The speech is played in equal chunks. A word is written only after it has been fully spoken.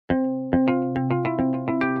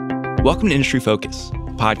Welcome to Industry Focus,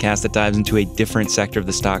 a podcast that dives into a different sector of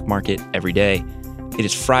the stock market every day. It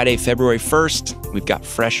is Friday, February 1st. We've got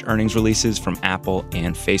fresh earnings releases from Apple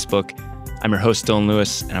and Facebook. I'm your host, Dylan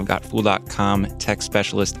Lewis, and I've got Fool.com tech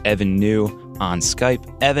specialist Evan New on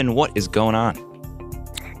Skype. Evan, what is going on?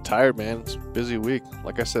 Tired, man. It's a busy week.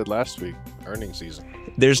 Like I said last week, earnings season.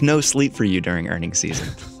 There's no sleep for you during earnings season.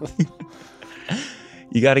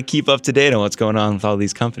 You got to keep up to date on what's going on with all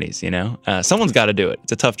these companies, you know? Someone's got to do it.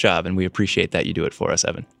 It's a tough job, and we appreciate that you do it for us,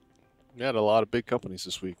 Evan. We had a lot of big companies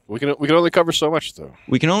this week. We can only cover so much, though.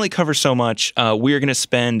 We can only cover so much. We are going to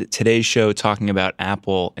spend today's show talking about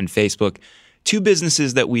Apple and Facebook, two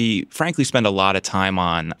businesses that we frankly spend a lot of time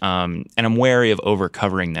on, and I'm wary of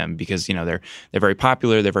over-covering them because, you know, they're very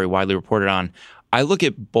popular, they're very widely reported on. I look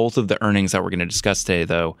at both of the earnings that we're going to discuss today,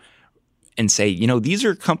 though, and say, you know, these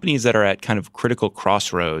are companies that are at kind of critical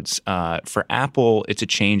crossroads. For Apple, it's a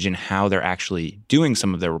change in how they're actually doing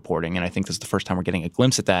some of their reporting, and I think this is the first time we're getting a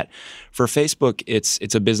glimpse at that. For Facebook,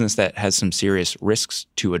 it's a business that has some serious risks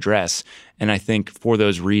to address, and I think for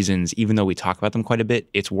those reasons, even though we talk about them quite a bit,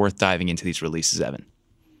 it's worth diving into these releases, Evan.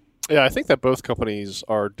 Yeah, I think that both companies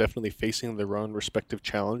are definitely facing their own respective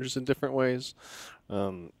challenges in different ways.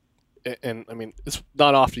 And I mean, it's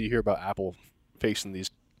not often you hear about Apple facing these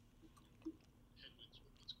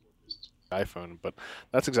iPhone, but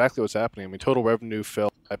that's exactly what's happening. I mean, total revenue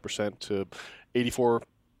fell 5% to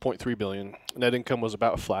 $84.3 billion. Net income was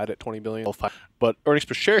about flat at $20 billion. But earnings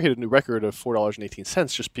per share hit a new record of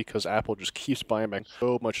 $4.18 just because Apple just keeps buying back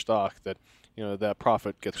so much stock that, you know, that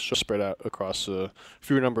profit gets spread out across a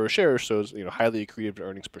fewer number of shares, so it's, you know, highly accretive to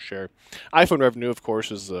earnings per share. iPhone revenue, of course,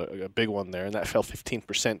 is a big one there, and that fell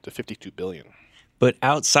 15% to $52 billion. But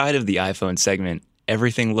outside of the iPhone segment,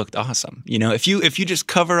 everything looked awesome. You know, if you just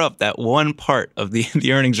cover up that one part of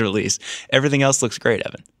the earnings release, everything else looks great,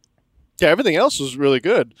 Evan. Yeah, everything else was really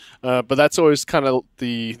good. But that's always kind of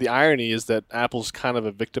the irony is that Apple's kind of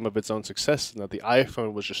a victim of its own success, and that the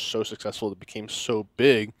iPhone was just so successful that it became so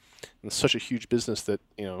big and such a huge business that,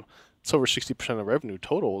 you know, it's over 60% of revenue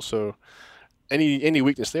total. So any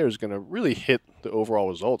weakness there is going to really hit the overall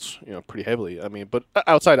results, you know, pretty heavily. I mean, but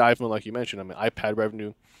outside iPhone, like you mentioned, I mean, iPad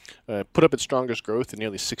revenue put up its strongest growth in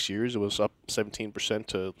nearly 6 years. It was up 17%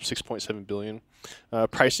 to $6.7 billion.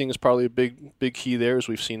 Pricing is probably a big key there, as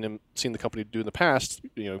we've seen the company do in the past,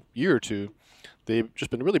 you know, year or two. They've just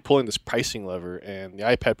been really pulling this pricing lever, and the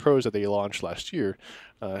iPad Pros that they launched last year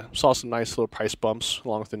saw some nice little price bumps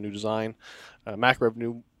along with the new design. Mac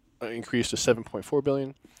revenue increased to $7.4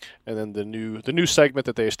 billion, and then the new segment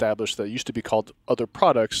that they established that used to be called Other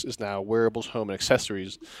Products is now Wearables, Home, and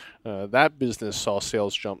Accessories. That business saw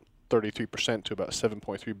sales jump 33% to about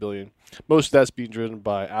 $7.3 billion. Most of that's being driven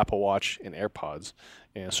by Apple Watch and AirPods.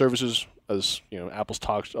 And services, as you know, Apple's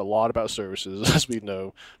talked a lot about services, as we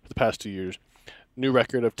know, for the past 2 years. New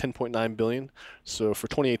record of $10.9 billion. So for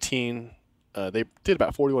 2018, they did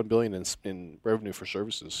about $41 billion in revenue for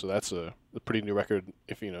services, so that's a pretty new record.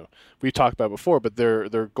 If you know, we talked about it before, but their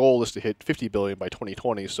goal is to hit $50 billion by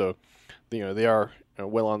 2020. So, you know, they are, you know,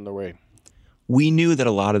 well on their way. We knew that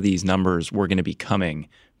a lot of these numbers were going to be coming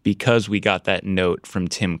because we got that note from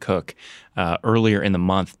Tim Cook earlier in the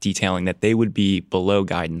month detailing that they would be below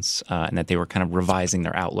guidance and that they were kind of revising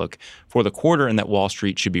their outlook for the quarter and that Wall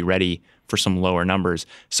Street should be ready for some lower numbers.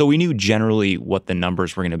 So we knew generally what the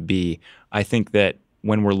numbers were going to be. I think that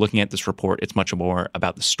when we're looking at this report, it's much more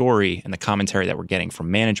about the story and the commentary that we're getting from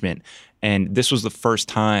management. And this was the first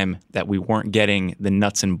time that we weren't getting the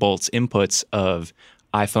nuts and bolts inputs of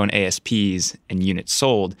iPhone ASPs and units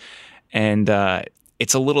sold. And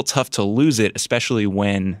it's a little tough to lose it, especially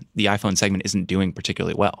when the iPhone segment isn't doing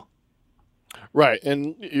particularly well. Right,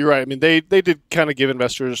 and you're right. I mean, they did kind of give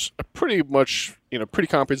investors a pretty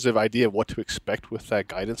comprehensive idea of what to expect with that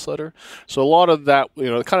guidance letter. So a lot of that, you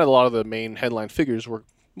know, kind of a lot of the main headline figures were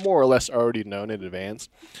more or less already known in advance.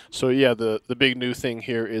 So yeah, the big new thing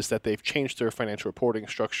here is that they've changed their financial reporting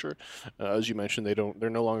structure. As you mentioned, they're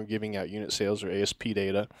no longer giving out unit sales or ASP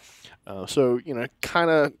data. So, you know, kind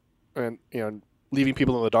of, and you know, leaving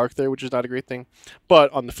people in the dark there, which is not a great thing.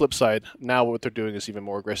 But on the flip side, now what they're doing is even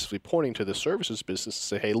more aggressively pointing to the services business to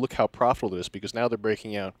say, hey, look how profitable it is, because now they're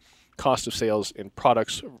breaking out cost of sales in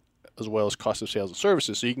products as well as cost of sales and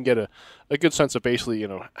services. So you can get a good sense of basically, you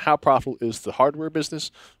know, how profitable is the hardware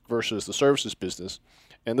business versus the services business.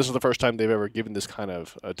 And this is the first time they've ever given this kind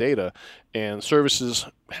of data. And services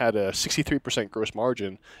had a 63% gross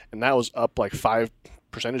margin, and that was up like 5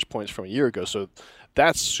 percentage points from a year ago. So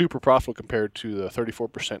that's super profitable compared to the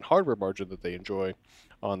 34% hardware margin that they enjoy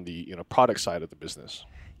on the, you know, product side of the business.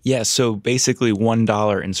 Yeah, so basically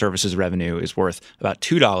 $1 in services revenue is worth about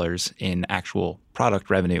 $2 in actual product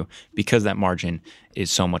revenue because that margin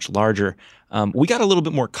is so much larger. We got a little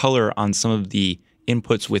bit more color on some of the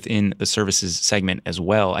inputs within the services segment as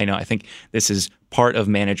well. I think this is part of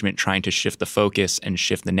management trying to shift the focus and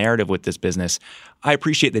shift the narrative with this business. I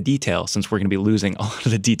appreciate the detail since we're going to be losing a lot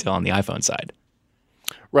of the detail on the iPhone side.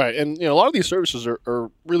 Right, and a lot of these services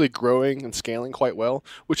are really growing and scaling quite well,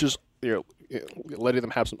 which is letting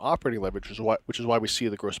them have some operating leverage, which is why we see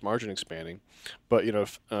the gross margin expanding. But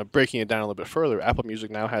breaking it down a little bit further, Apple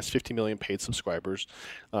Music now has 50 million paid subscribers.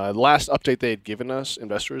 The last update they had given us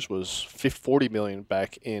investors was 40 million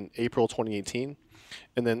back in April 2018.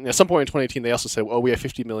 And then at some point in 2018, they also said, "Oh, we have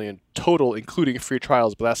 50 million total, including free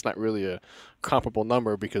trials," but that's not really a comparable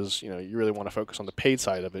number because you really want to focus on the paid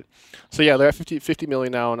side of it. So yeah, they're at 50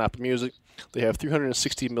 million now on Apple Music. They have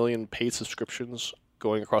 360 million paid subscriptions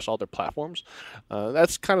going across all their platforms.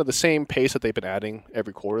 That's kind of the same pace that they've been adding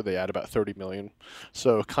every quarter. They add about 30 million.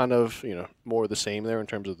 So kind of more of the same there in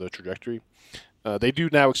terms of the trajectory. They do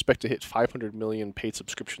now expect to hit 500 million paid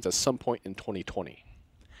subscriptions at some point in 2020.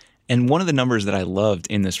 And one of the numbers that I loved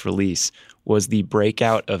in this release was the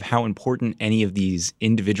breakout of how important any of these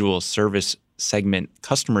individual service segment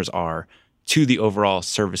customers are to the overall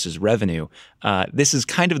services revenue. This is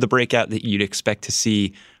kind of the breakout that you'd expect to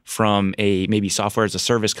see from a maybe software as a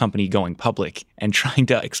service company going public and trying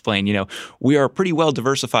to explain, we are pretty well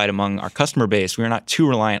diversified among our customer base. We are not too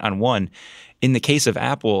reliant on one. In the case of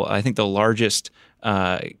Apple, I think the largest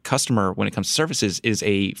customer when it comes to services is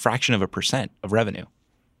a fraction of a percent of revenue.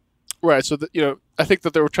 Right. So, I think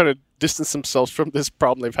that they were trying to distance themselves from this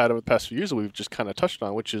problem they've had over the past few years that we've just kind of touched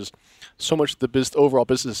on, which is so much of the overall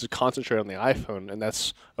business is concentrated on the iPhone. And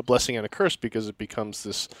that's a blessing and a curse because it becomes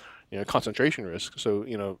this, concentration risk. So,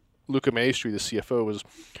 Luca Maestri, the CFO, was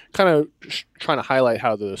kind of trying to highlight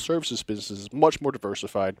how the services business is much more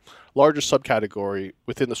diversified. Largest subcategory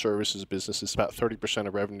within the services business is about 30%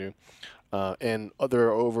 of revenue. And there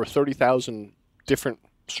are over 30,000 different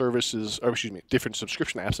different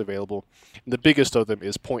subscription apps available. And the biggest of them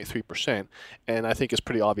is 0.3%. And I think it's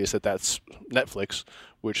pretty obvious that that's Netflix,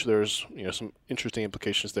 which there's, some interesting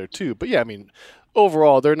implications there too. But yeah,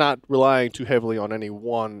 overall, they're not relying too heavily on any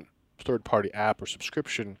one third-party app or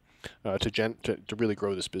subscription to really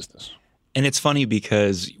grow this business. And it's funny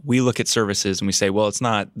because we look at services and we say, well, it's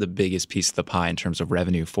not the biggest piece of the pie in terms of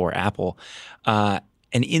revenue for Apple. And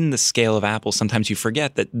in the scale of Apple, sometimes you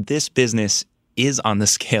forget that this business is on the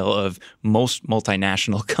scale of most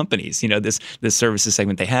multinational companies, this services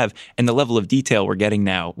segment they have. And the level of detail we're getting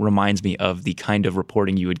now reminds me of the kind of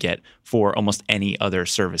reporting you would get for almost any other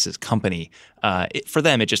services company. For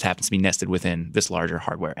them, it just happens to be nested within this larger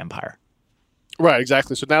hardware empire. Right,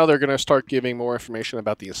 exactly. So now they're going to start giving more information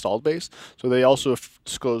about the installed base. So they also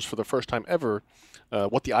disclosed for the first time ever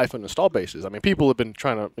what the iPhone installed base is. People have been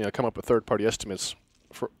trying to come up with third-party estimates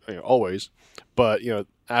for always, but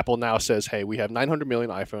Apple now says, hey, we have 900 million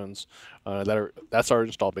iPhones that's our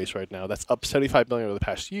install base right now. That's up 75 million over the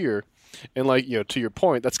past year. And to your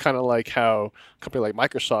point, that's kind of like how a company like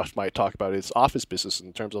Microsoft might talk about its Office business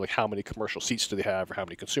in terms of how many commercial seats do they have or how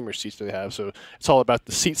many consumer seats do they have. So it's all about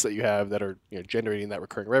the seats that you have that are generating that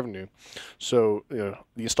recurring revenue. So the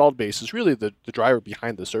installed base is really the driver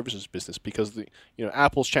behind the services business because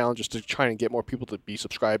Apple's challenge is to try and get more people to be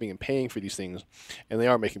subscribing and paying for these things, and they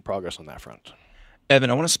are making progress on that front. Evan,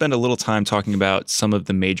 I want to spend a little time talking about some of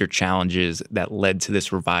the major challenges that led to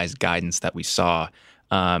this revised guidance that we saw.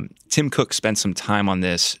 Tim Cook spent some time on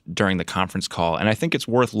this during the conference call, and I think it's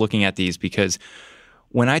worth looking at these because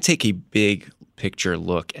when I take a big picture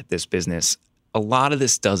look at this business, a lot of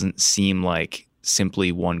this doesn't seem like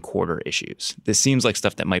simply one quarter issues. This seems like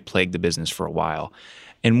stuff that might plague the business for a while.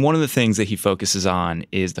 And one of the things that he focuses on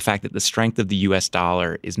is the fact that the strength of the US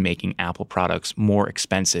dollar is making Apple products more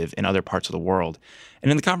expensive in other parts of the world.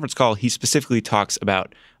 And in the conference call, he specifically talks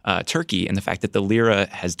about Turkey and the fact that the lira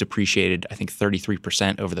has depreciated, I think,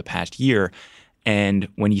 33% over the past year. And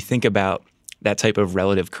when you think about that type of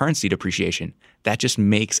relative currency depreciation, that just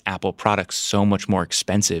makes Apple products so much more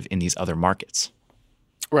expensive in these other markets.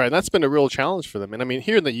 Right, and that's been a real challenge for them. And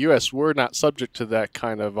here in the U.S., we're not subject to that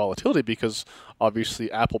kind of volatility because obviously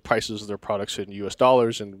Apple prices their products in U.S.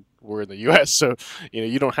 dollars, and we're in the U.S. So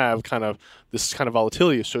you don't have this kind of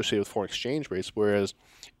volatility associated with foreign exchange rates. Whereas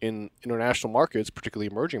in international markets, particularly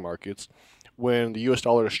emerging markets, when the U.S.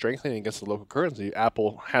 dollar is strengthening against the local currency,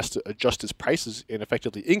 Apple has to adjust its prices and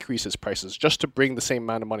effectively increase its prices just to bring the same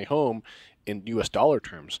amount of money home in U.S. dollar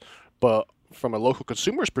terms. But from a local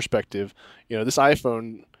consumer's perspective, this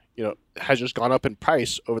iPhone, has just gone up in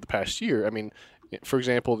price over the past year. For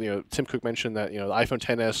example, Tim Cook mentioned that the iPhone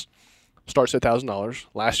XS starts at $1,000.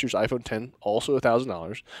 Last year's iPhone 10 also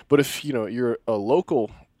 $1,000. But if you're a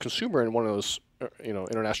local consumer in one of those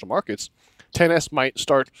international markets, 10s might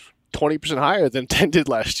start 20% higher than 10 did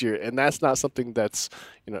last year, and that's not something that's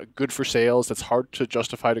good for sales. That's hard to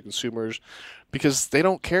justify to consumers because they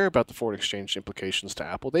don't care about the foreign exchange implications to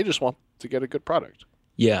Apple. They just want to get a good product.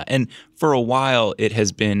 Yeah, and for a while, it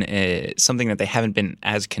has been something that they haven't been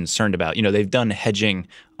as concerned about. They've done hedging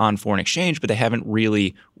on foreign exchange, but they haven't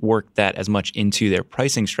really worked that as much into their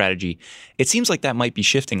pricing strategy. It seems like that might be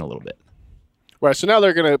shifting a little bit. Right, so now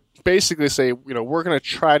they're going to basically say, we're going to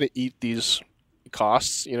try to eat these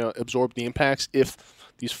costs, absorb the impacts if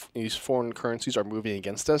these foreign currencies are moving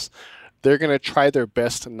against us. They're going to try their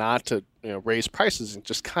best not to raise prices and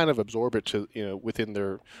just kind of absorb it to within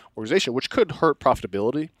their organization, which could hurt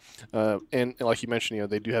profitability. And like you mentioned,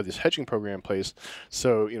 they do have this hedging program in place,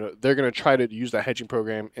 so they're going to try to use that hedging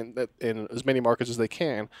program in as many markets as they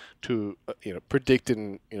can to predict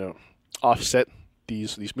and offset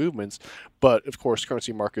these movements. But of course,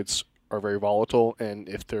 currency markets are very volatile, and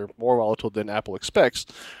if they're more volatile than Apple expects,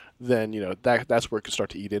 then that's where it could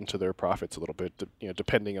start to eat into their profits a little bit,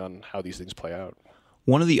 depending on how these things play out.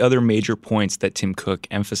 One of the other major points that Tim Cook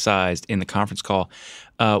emphasized in the conference call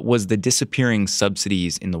was the disappearing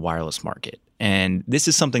subsidies in the wireless market. And this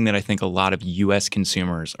is something that I think a lot of U.S.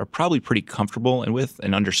 consumers are probably pretty comfortable with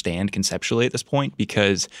and understand conceptually at this point,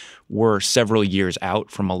 because we're several years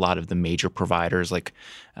out from a lot of the major providers like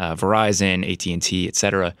Verizon, AT&T, et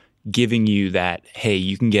cetera, giving you that, hey,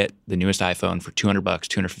 you can get the newest iPhone for $200,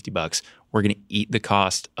 $250. We're going to eat the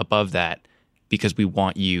cost above that because we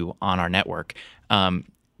want you on our network.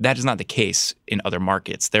 That is not the case in other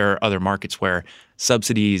markets. There are other markets where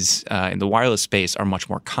subsidies in the wireless space are much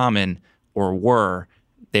more common, or were.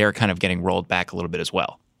 They are kind of getting rolled back a little bit as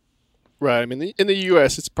well. Right. I mean, in the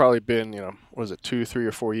U.S., it's probably been, 2, 3,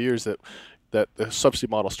 or 4 years that the subsidy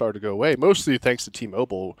model started to go away, mostly thanks to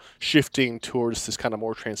T-Mobile shifting towards this kind of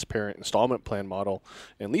more transparent installment plan model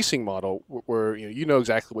and leasing model where you know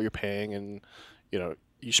exactly what you're paying, and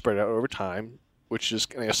you spread it out over time, which is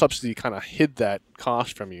a subsidy kind of hid that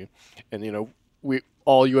cost from you. And we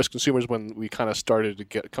all U.S. consumers, when we kind of started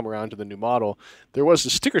to come around to the new model, there was a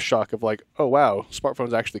sticker shock of like, oh wow,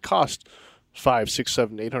 smartphones actually cost $500,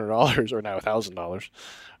 $600, $700, $800, or now $1,000.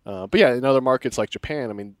 But yeah, in other markets like Japan,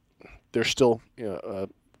 I mean, they're still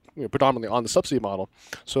predominantly on the subsidy model.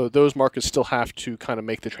 So those markets still have to kind of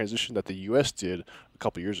make the transition that the U.S. did a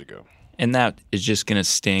couple years ago. And that is just going to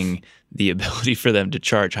sting the ability for them to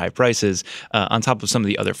charge high prices on top of some of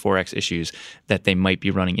the other Forex issues that they might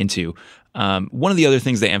be running into. One of the other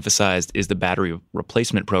things they emphasized is the battery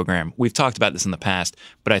replacement program. We've talked about this in the past,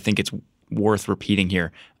 but I think it's worth repeating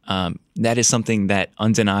here. That is something that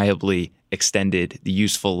undeniably extended the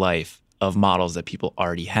useful life of models that people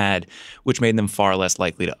already had, which made them far less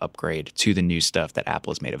likely to upgrade to the new stuff that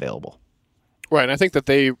Apple has made available. Right, and I think that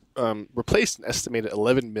they replaced an estimated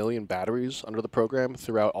 11 million batteries under the program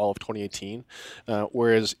throughout all of 2018,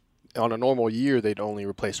 whereas on a normal year, they'd only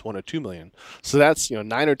replace 1 or 2 million. So that's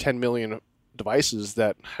 9 or 10 million devices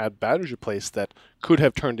that had batteries replaced that could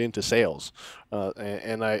have turned into sales.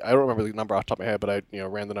 And I don't remember the number off the top of my head, but I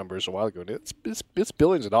ran the numbers a while ago. And it's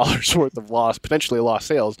billions of dollars worth of potentially lost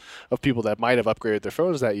sales of people that might have upgraded their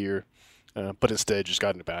phones that year, but instead just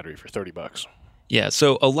got a battery for $30. Yeah,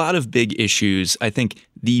 so a lot of big issues. I think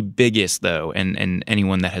the biggest, though, and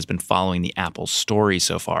anyone that has been following the Apple story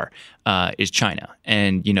so far, is China.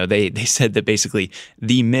 And, they said that basically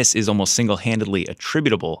the miss is almost single-handedly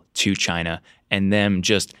attributable to China and them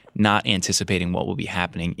just not anticipating what will be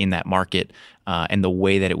happening in that market and the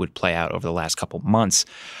way that it would play out over the last couple months.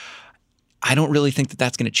 I don't really think that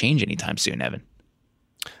that's going to change anytime soon, Evan.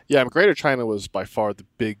 Yeah, Greater China was by far the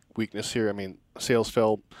big weakness here. I mean, sales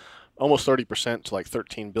fell almost 30% to like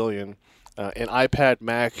 13 billion. And iPad,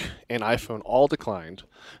 Mac, and iPhone all declined.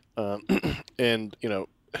 And,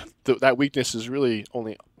 that weakness is really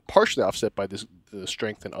only partially offset by the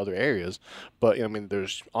strength in other areas. But,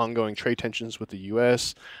 there's ongoing trade tensions with the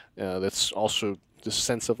U.S. That's also this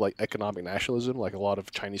sense of like economic nationalism. Like a lot of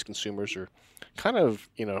Chinese consumers are kind of,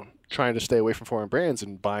 trying to stay away from foreign brands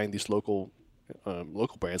and buying these local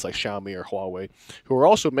brands like Xiaomi or Huawei, who are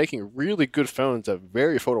also making really good phones at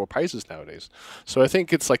very affordable prices nowadays. So I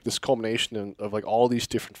think it's like this culmination of like all these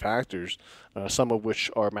different factors, some of which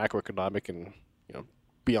are macroeconomic and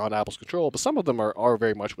beyond Apple's control, but some of them are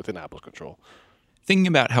very much within Apple's control. Thinking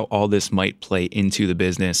about how all this might play into the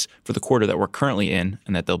business for the quarter that we're currently in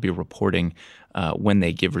and that they'll be reporting when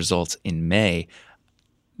they give results in May,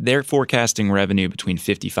 they're forecasting revenue between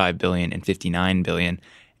 $55 billion and $59 billion.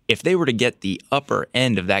 if they were to get the upper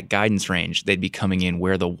end of that guidance range, they'd be coming in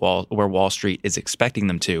where Wall Street is expecting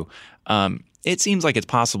them to. It seems like it's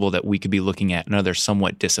possible that we could be looking at another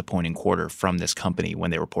somewhat disappointing quarter from this company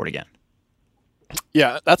when they report again.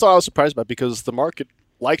 Yeah, that's what I was surprised about, because the market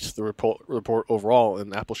liked the report overall,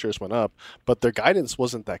 and Apple shares went up, but their guidance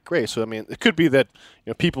wasn't that great. So I mean, it could be that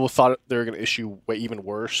people thought they were going to issue way even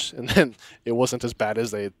worse, and then it wasn't as bad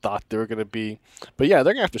as they thought they were going to be. But yeah,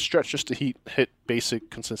 they're going to have to stretch just to hit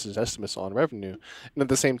basic consensus estimates on revenue. And at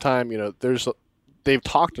the same time, they've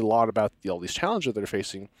talked a lot about all these challenges they're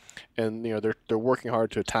facing, and they're working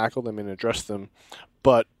hard to tackle them and address them.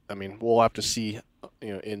 But I mean, we'll have to see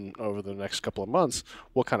in over the next couple of months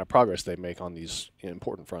what kind of progress they make on these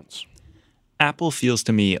important fronts. Apple feels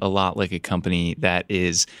to me a lot like a company that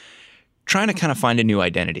is trying to kind of find a new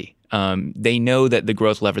identity. They know that the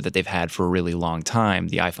growth lever that they've had for a really long time,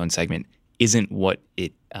 the iPhone segment, isn't what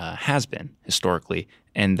it has been historically,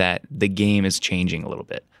 and that the game is changing a little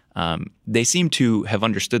bit. They seem to have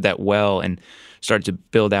understood that well and started to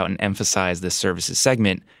build out and emphasize this services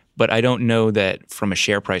segment. But I don't know that from a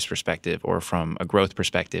share price perspective or from a growth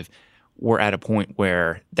perspective, we're at a point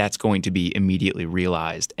where that's going to be immediately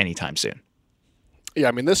realized anytime soon. Yeah,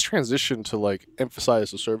 I mean, this transition to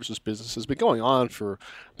emphasize the services business has been going on for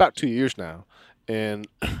about 2 years now. And,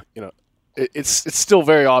 it's still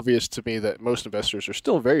very obvious to me that most investors are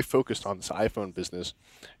still very focused on this iPhone business,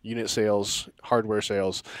 unit sales, hardware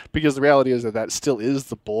sales, because the reality is that still is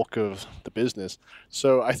the bulk of the business.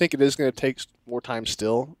 So I think it is going to take more time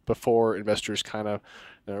still before investors kind of,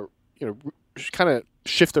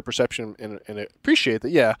 shift their perception and appreciate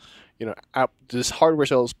that, this hardware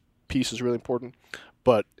sales piece is really important,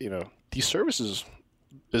 but, these services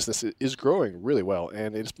business is growing really well,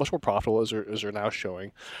 and it's much more profitable as they're now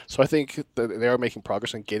showing. So I think that they are making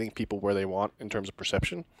progress in getting people where they want in terms of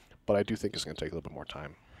perception, but I do think it's going to take a little bit more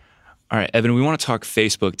time. All right, Evan, we want to talk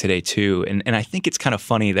Facebook today too, and I think it's kind of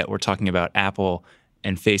funny that we're talking about Apple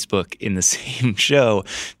and Facebook in the same show,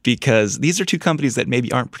 because these are two companies that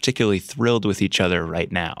maybe aren't particularly thrilled with each other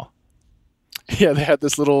right now. Yeah, they had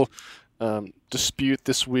this little dispute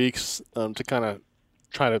this week to kind of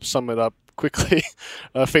try to sum it up quickly.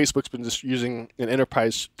 Facebook's been just using an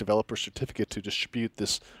enterprise developer certificate to distribute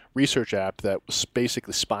this research app that was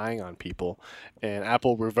basically spying on people, and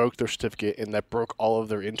Apple revoked their certificate, and that broke all of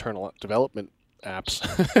their internal development apps.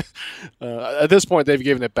 At this point, they've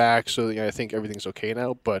given it back, so I think everything's okay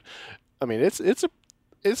now. But I mean, it's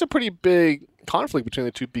a pretty big conflict between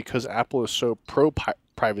the two, because Apple is so pro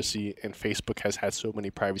privacy and Facebook has had so many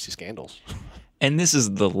privacy scandals. And this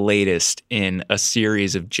is the latest in a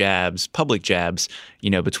series of jabs, public jabs,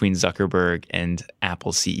 between Zuckerberg and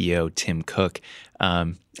Apple CEO Tim Cook.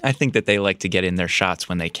 I think that they like to get in their shots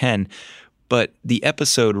when they can. But the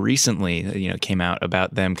episode recently, came out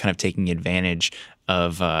about them kind of taking advantage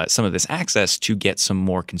of some of this access to get some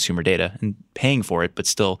more consumer data and paying for it, but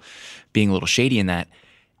still being a little shady in that.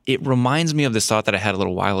 It reminds me of this thought that I had a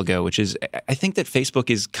little while ago, which is I think that Facebook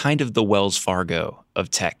is kind of the Wells Fargo of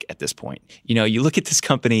tech at this point. You look at this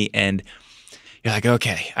company and you're like,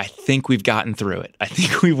 okay, I think we've gotten through it. I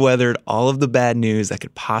think we've weathered all of the bad news that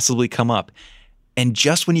could possibly come up. And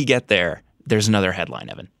just when you get there, there's another headline,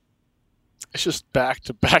 Evan. It's just back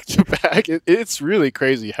to back to back. It's really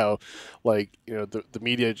crazy how, the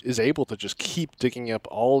media is able to just keep digging up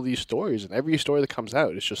all these stories, and every story that comes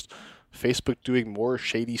out, it's just Facebook doing more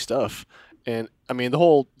shady stuff. And I mean,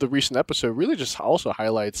 the recent episode really just also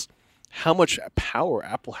highlights how much power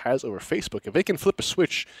Apple has over Facebook. If they can flip a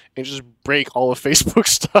switch and just break all of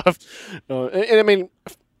Facebook's stuff, and I mean,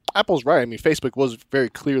 Apple's right. I mean, Facebook was very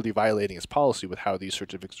clearly violating its policy with how these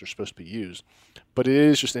certificates are supposed to be used. But it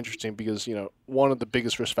is just interesting because, one of the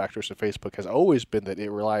biggest risk factors of Facebook has always been that it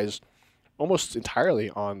relies almost entirely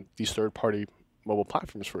on these third-party mobile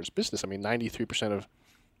platforms for its business. I mean, 93% of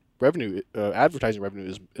revenue, advertising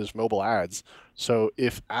revenue is mobile ads. So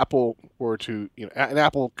if Apple were to, and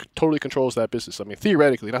Apple totally controls that business. I mean,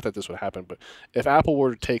 theoretically, not that this would happen, but if Apple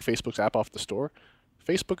were to take Facebook's app off the store,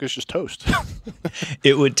 Facebook is just toast.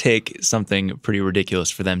 It would take something pretty ridiculous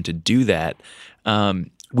for them to do that.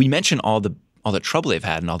 We mentioned all the trouble they've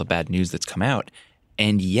had and all the bad news that's come out,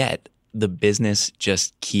 and yet the business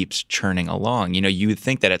just keeps churning along. You would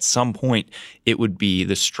think that at some point it would be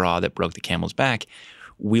the straw that broke the camel's back.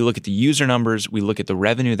 We look at the user numbers, we look at the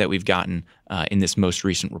revenue that we've gotten in this most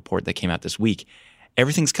recent report that came out this week.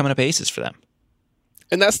 Everything's coming up aces for them.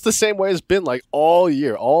 And that's the same way it's been all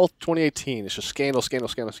year, all 2018. It's just scandal.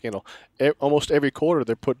 Almost every quarter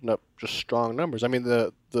they're putting up just strong numbers. I mean,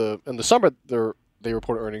 in the summer they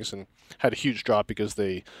reported earnings and had a huge drop because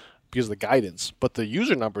they because of the guidance, but the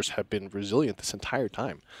user numbers have been resilient this entire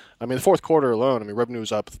time. I mean, the fourth quarter alone, I mean, revenue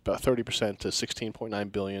was up about 30% to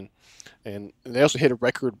 16.9 billion, and they also hit a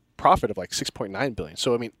record profit of like 6.9 billion.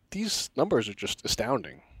 So I mean, these numbers are just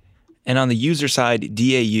astounding. And on the user side,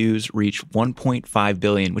 DAUs reached 1.5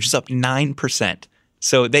 billion, which is up 9%.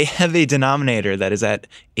 So they have a denominator that is at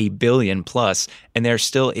a billion plus, and they're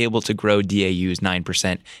still able to grow DAUs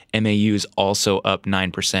 9%. MAUs also up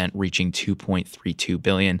 9%, reaching 2.32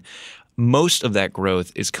 billion. Most of that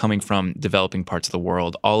growth is coming from developing parts of the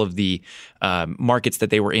world. All of the markets that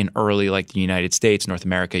they were in early, like the United States, North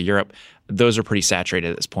America, Europe, those are pretty saturated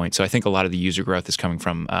at this point. So I think a lot of the user growth is coming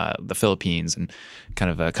from the Philippines and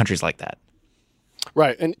kind of countries like that.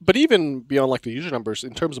 Right, but even beyond like the user numbers,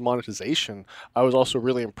 in terms of monetization, I was also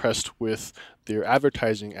really impressed with their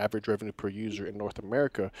advertising average revenue per user in North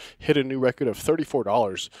America hit a new record of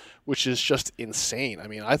 $34, which is just insane. I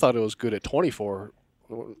mean, I thought it was good at 24,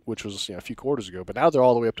 which was a few quarters ago, but now they're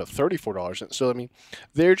all the way up to $34. And so I mean,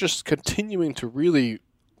 they're just continuing to really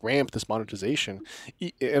ramp this monetization,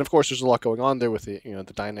 and of course, there's a lot going on there with the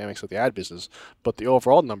the dynamics of the ad business, but the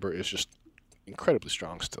overall number is just incredibly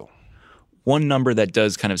strong still. One number that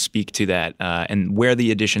does kind of speak to that and where the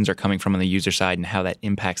additions are coming from on the user side and how that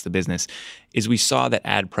impacts the business is we saw that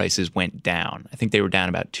ad prices went down. I think they were down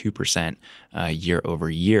about 2% year over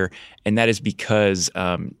year. And that is because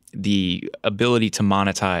the ability to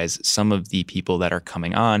monetize some of the people that are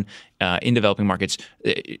coming on in developing markets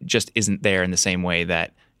just isn't there in the same way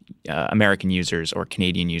that American users or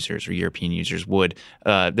Canadian users or European users would.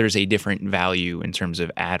 There's a different value in terms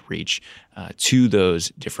of ad reach to those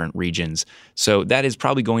different regions. So that is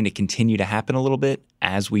probably going to continue to happen a little bit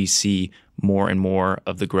as we see more and more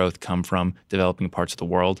of the growth come from developing parts of the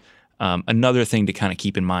world. Another thing to kind of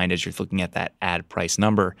keep in mind as you're looking at that ad price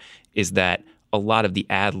number is that a lot of the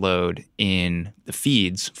ad load in the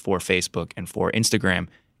feeds for Facebook and for Instagram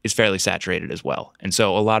is fairly saturated as well. And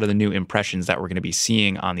so a lot of the new impressions that we're going to be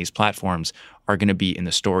seeing on these platforms are going to be in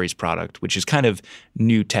the Stories product, which is kind of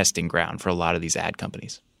new testing ground for a lot of these ad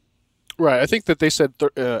companies. Right. I think that they said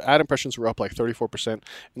ad impressions were up like 34%,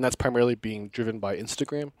 and that's primarily being driven by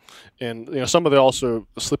Instagram. And some of the also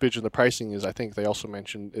slippage in the pricing is, I think they also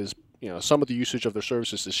mentioned, is some of the usage of their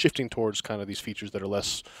services is shifting towards kind of these features that are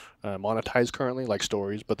less monetized currently, like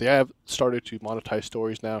Stories. But they have started to monetize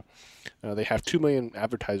Stories now. They have 2 million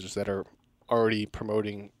advertisers that are already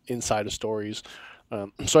promoting inside of Stories.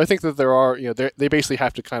 So I think that there are, they basically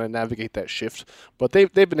have to kind of navigate that shift, but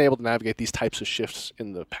they've been able to navigate these types of shifts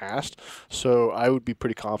in the past. So I would be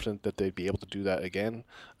pretty confident that they'd be able to do that again.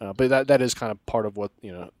 But that is kind of part of what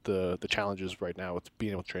the challenges right now with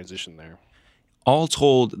being able to transition there. All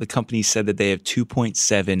told, the company said that they have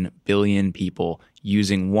 2.7 billion people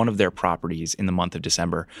using one of their properties in the month of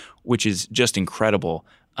December, which is just incredible.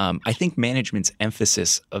 I think management's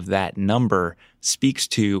emphasis of that number speaks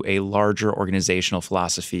to a larger organizational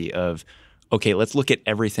philosophy of, okay, let's look at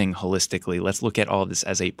everything holistically. Let's look at all of this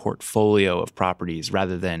as a portfolio of properties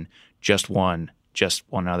rather than just one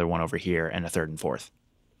other one over here, and a third and fourth.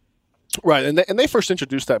 Right, and they first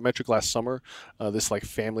introduced that metric last summer, this like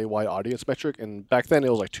family-wide audience metric, and back then it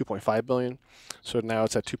was like 2.5 billion, so now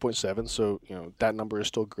it's at 2.7. So that number is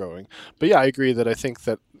still growing. But yeah, I agree that I think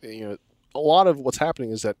that a lot of what's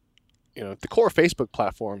happening is that the core Facebook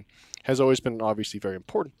platform has always been obviously very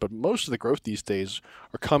important, but most of the growth these days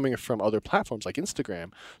are coming from other platforms like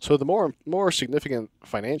Instagram. So the more significant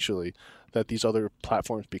financially that these other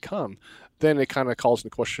platforms become, then it kind of calls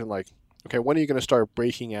into question like, okay, when are you going to start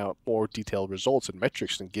breaking out more detailed results and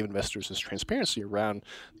metrics and give investors this transparency around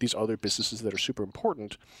these other businesses that are super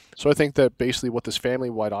important? So I think that basically what this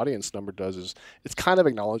family-wide audience number does is it's kind of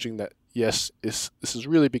acknowledging that, yes, this is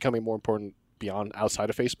really becoming more important beyond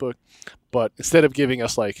outside of Facebook, but instead of giving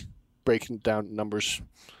us like breaking down numbers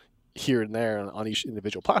here and there on each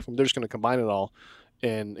individual platform, they're just going to combine it all.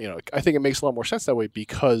 And I think it makes a lot more sense that way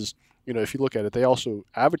because if you look at it, they also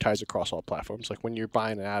advertise across all platforms. Like when you're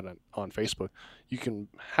buying an ad on Facebook, you can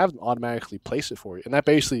have them automatically place it for you, and that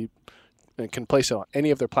basically can place it on any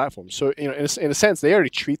of their platforms. So in a sense, they already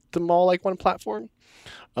treat them all like one platform.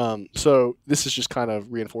 So this is just kind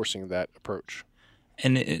of reinforcing that approach.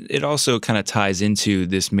 And it also kind of ties into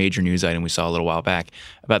this major news item we saw a little while back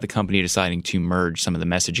about the company deciding to merge some of the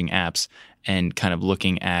messaging apps and kind of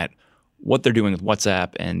looking at what they're doing with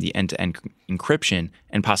WhatsApp and the end-to-end encryption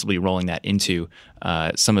and possibly rolling that into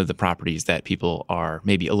some of the properties that people are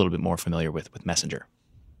maybe a little bit more familiar with Messenger.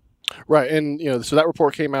 Right, and so that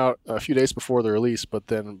report came out a few days before the release, but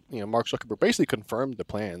then Mark Zuckerberg basically confirmed the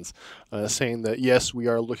plans, saying that yes, we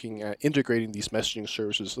are looking at integrating these messaging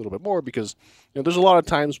services a little bit more because there's a lot of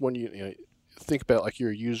times when think about like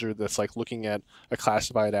you're a user that's like looking at a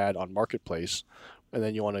classified ad on Marketplace, and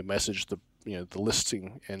then you want to message the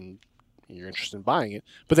listing and you're interested in buying it,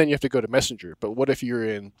 but then you have to go to Messenger. But what if you're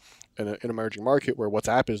in an emerging market where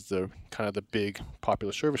WhatsApp is the kind of the big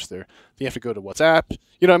popular service there? Then you have to go to WhatsApp.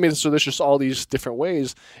 You know what I mean? So there's just all these different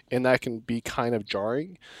ways, and that can be kind of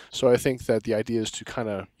jarring. So I think that the idea is to kind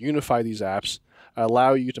of unify these apps,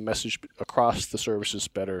 allow you to message across the services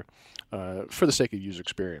better for the sake of user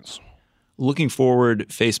experience. Looking forward,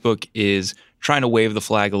 Facebook is trying to wave the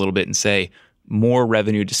flag a little bit and say more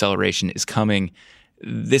revenue deceleration is coming.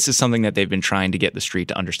 This is something that they've been trying to get the street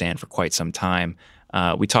to understand for quite some time.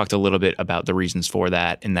 We talked a little bit about the reasons for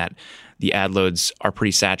that, and that the ad loads are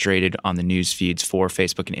pretty saturated on the news feeds for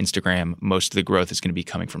Facebook and Instagram. Most of the growth is going to be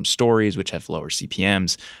coming from stories, which have lower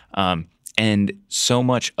CPMs. And so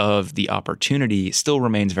much of the opportunity still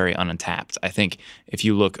remains very untapped. I think if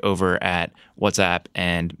you look over at WhatsApp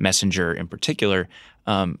and Messenger in particular,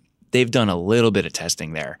 they've done a little bit of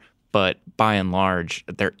testing there. But by and large,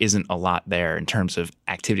 there isn't a lot there in terms of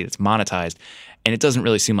activity that's monetized, and it doesn't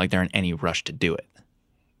really seem like they're in any rush to do it.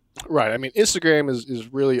 Right. I mean, Instagram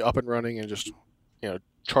is really up and running and just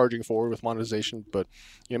charging forward with monetization, but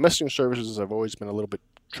messaging services have always been a little bit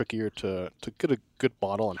trickier to get a good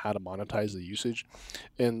model on how to monetize the usage.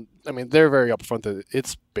 And I mean, they're very upfront that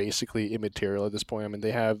it's basically immaterial at this point. I mean,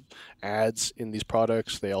 they have ads in these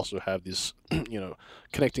products. They also have these,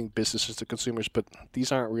 connecting businesses to consumers, but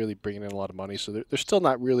these aren't really bringing in a lot of money. So they're still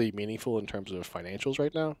not really meaningful in terms of financials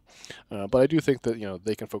right now. But I do think that,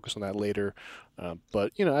 they can focus on that later.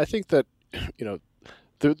 But I think that,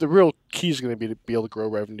 the real key is going to be able to grow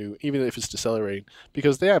revenue, even if it's decelerating,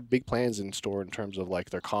 because they have big plans in store in terms of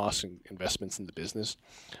like their costs and investments in the business.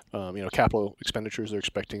 Capital expenditures they're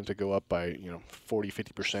expecting to go up by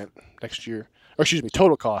 40-50% next year. Or excuse me,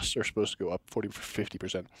 total costs are supposed to go up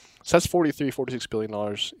 40-50%. So that's $43-46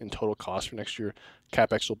 billion in total costs for next year.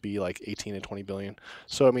 CapEx will be like 18 and 20 billion.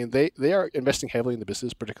 So I mean, they are investing heavily in the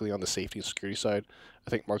business, particularly on the safety and security side. I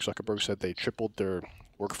think Mark Zuckerberg said they tripled their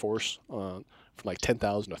workforce from like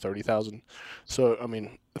 10,000 to 30,000. So, I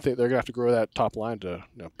mean, I think they're going to have to grow that top line to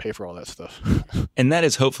pay for all that stuff. And that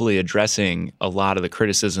is hopefully addressing a lot of the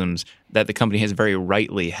criticisms that the company has very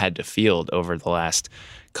rightly had to field over the last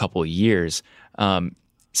couple of years.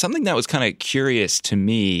 Something that was kind of curious to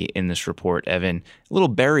me in this report, Evan, a little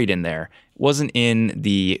buried in there, wasn't in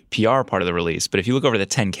the PR part of the release, but if you look over the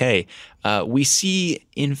 10K, we see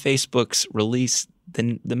in Facebook's release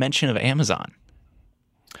the mention of Amazon.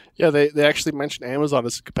 Yeah, they actually mentioned Amazon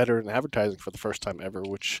as a competitor in advertising for the first time ever,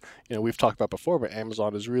 which we've talked about before. But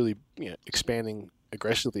Amazon is really expanding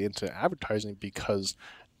aggressively into advertising because,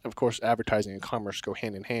 of course, advertising and commerce go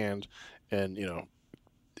hand in hand, and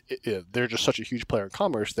they're just such a huge player in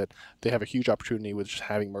commerce that they have a huge opportunity with just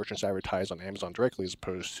having merchants advertise on Amazon directly as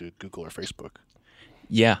opposed to Google or Facebook.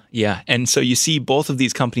 Yeah, and so you see both of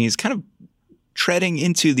these companies kind of treading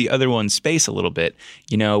into the other one's space a little bit,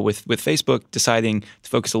 with Facebook deciding to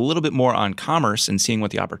focus a little bit more on commerce and seeing what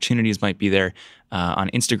the opportunities might be there on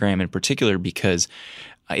Instagram in particular, because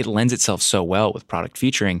it lends itself so well with product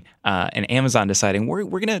featuring, and Amazon deciding we're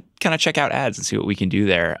going to kind of check out ads and see what we can do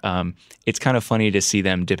there. It's kind of funny to see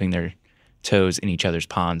them dipping their toes in each other's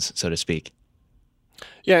ponds, so to speak.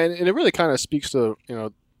 Yeah, and it really kind of speaks to,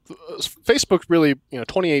 Facebook really,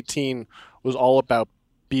 2018 was all about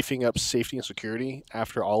beefing up safety and security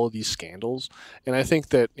after all of these scandals. And I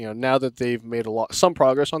think that, now that they've made some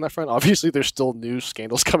progress on that front, obviously there's still new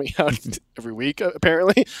scandals coming out every week,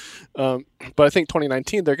 apparently. But I think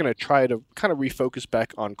 2019, they're going to try to kind of refocus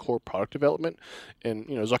back on core product development. And,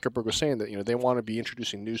 Zuckerberg was saying that, they want to be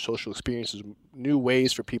introducing new social experiences, new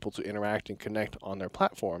ways for people to interact and connect on their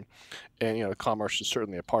platform. And, commerce is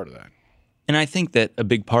certainly a part of that. And I think that a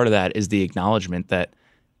big part of that is the acknowledgement that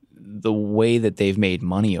the way that they've made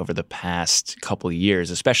money over the past couple of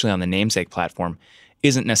years, especially on the Namesake platform,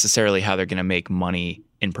 isn't necessarily how they're going to make money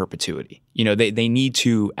in perpetuity. They need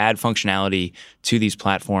to add functionality to these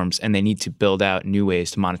platforms, and they need to build out new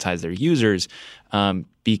ways to monetize their users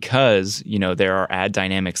because, there are ad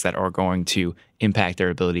dynamics that are going to impact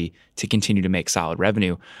their ability to continue to make solid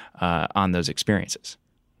revenue on those experiences.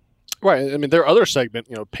 Right. I mean, their other segment,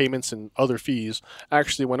 payments and other fees,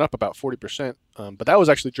 actually went up about 40%. But that was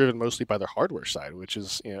actually driven mostly by their hardware side, which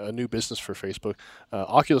is a new business for Facebook.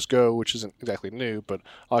 Oculus Go, which isn't exactly new, but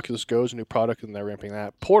Oculus Go is a new product, and they're ramping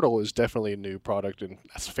that. Portal is definitely a new product, and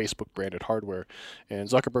that's Facebook-branded hardware. And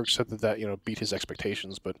Zuckerberg said that beat his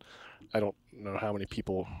expectations, but I don't know how many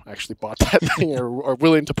people actually bought that thing or are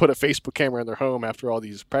willing to put a Facebook camera in their home after all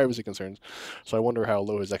these privacy concerns. So I wonder how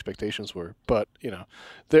low his expectations were. But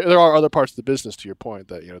there are are other parts of the business, to your point,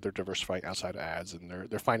 that they're diversifying outside ads and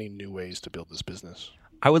they're finding new ways to build this business.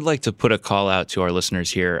 I would like to put a call out to our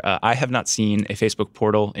listeners here. I have not seen a Facebook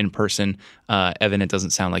portal in person. Evan, it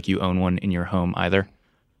doesn't sound like you own one in your home either.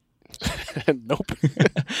 Nope.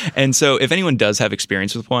 And so if anyone does have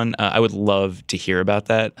experience with one, I would love to hear about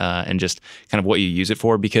that and just kind of what you use it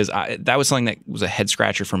for, because that was something that was a head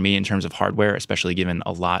scratcher for me in terms of hardware, especially given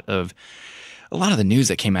a lot of the news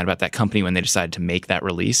that came out about that company when they decided to make that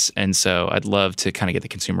release. And so I'd love to kind of get the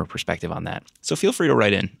consumer perspective on that. So feel free to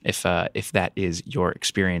write in if that is your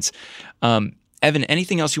experience. Evan,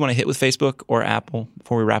 anything else you want to hit with Facebook or Apple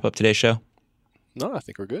before we wrap up today's show? No, I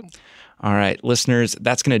think we're good. All right, listeners,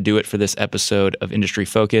 that's going to do it for this episode of Industry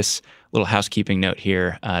Focus. Little housekeeping note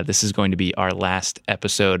here. This is going to be our last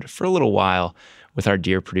episode for a little while with our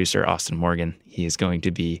dear producer, Austin Morgan. He is going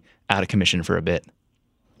to be out of commission for a bit.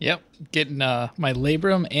 Yep, getting my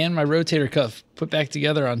labrum and my rotator cuff put back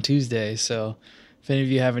together on Tuesday. So if any of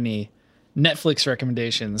you have any Netflix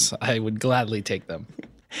recommendations, I would gladly take them.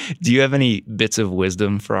 Do you have any bits of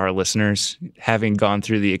wisdom for our listeners, having gone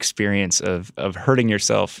through the experience of hurting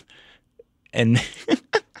yourself? And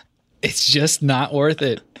it's just not worth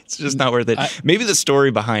it. It's just not worth it. Maybe the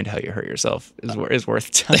story behind how you hurt yourself is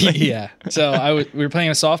worth telling. Yeah. So we were playing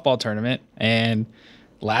a softball tournament, and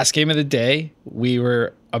last game of the day, we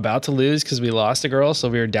were about to lose because we lost a girl. So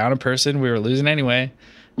we were down a person. We were losing anyway.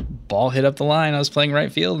 Ball hit up the line. I was playing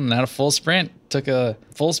right field and had a full sprint. Took a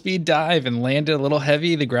full speed dive and landed a little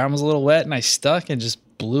heavy. The ground was a little wet and I stuck and just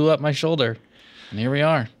blew up my shoulder. And here we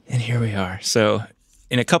are. So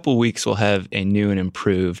in a couple weeks, we'll have a new and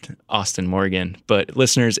improved Austin Morgan. But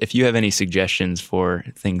listeners, if you have any suggestions for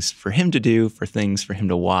things for him to do, for things for him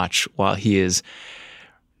to watch while he is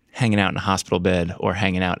hanging out in a hospital bed or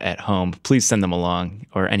hanging out at home, please send them along,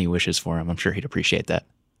 or any wishes for him. I'm sure he'd appreciate that.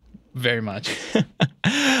 Very much.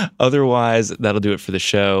 Otherwise, that'll do it for the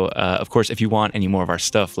show. Of course, if you want any more of our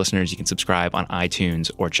stuff, listeners, you can subscribe on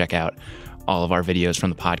iTunes or check out all of our videos from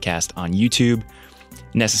the podcast on YouTube.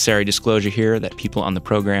 Necessary disclosure here that people on the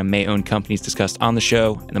program may own companies discussed on the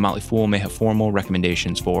show, and the Motley Fool may have formal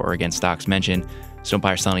recommendations for or against stocks mentioned, so don't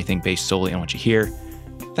buy or sell anything based solely on what you hear.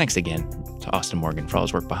 Thanks again to Austin Morgan for all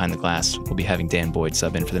his work behind the glass. We'll be having Dan Boyd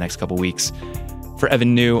sub in for the next couple weeks. For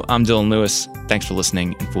Evan New, I'm Dylan Lewis. Thanks for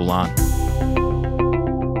listening, and Fool on.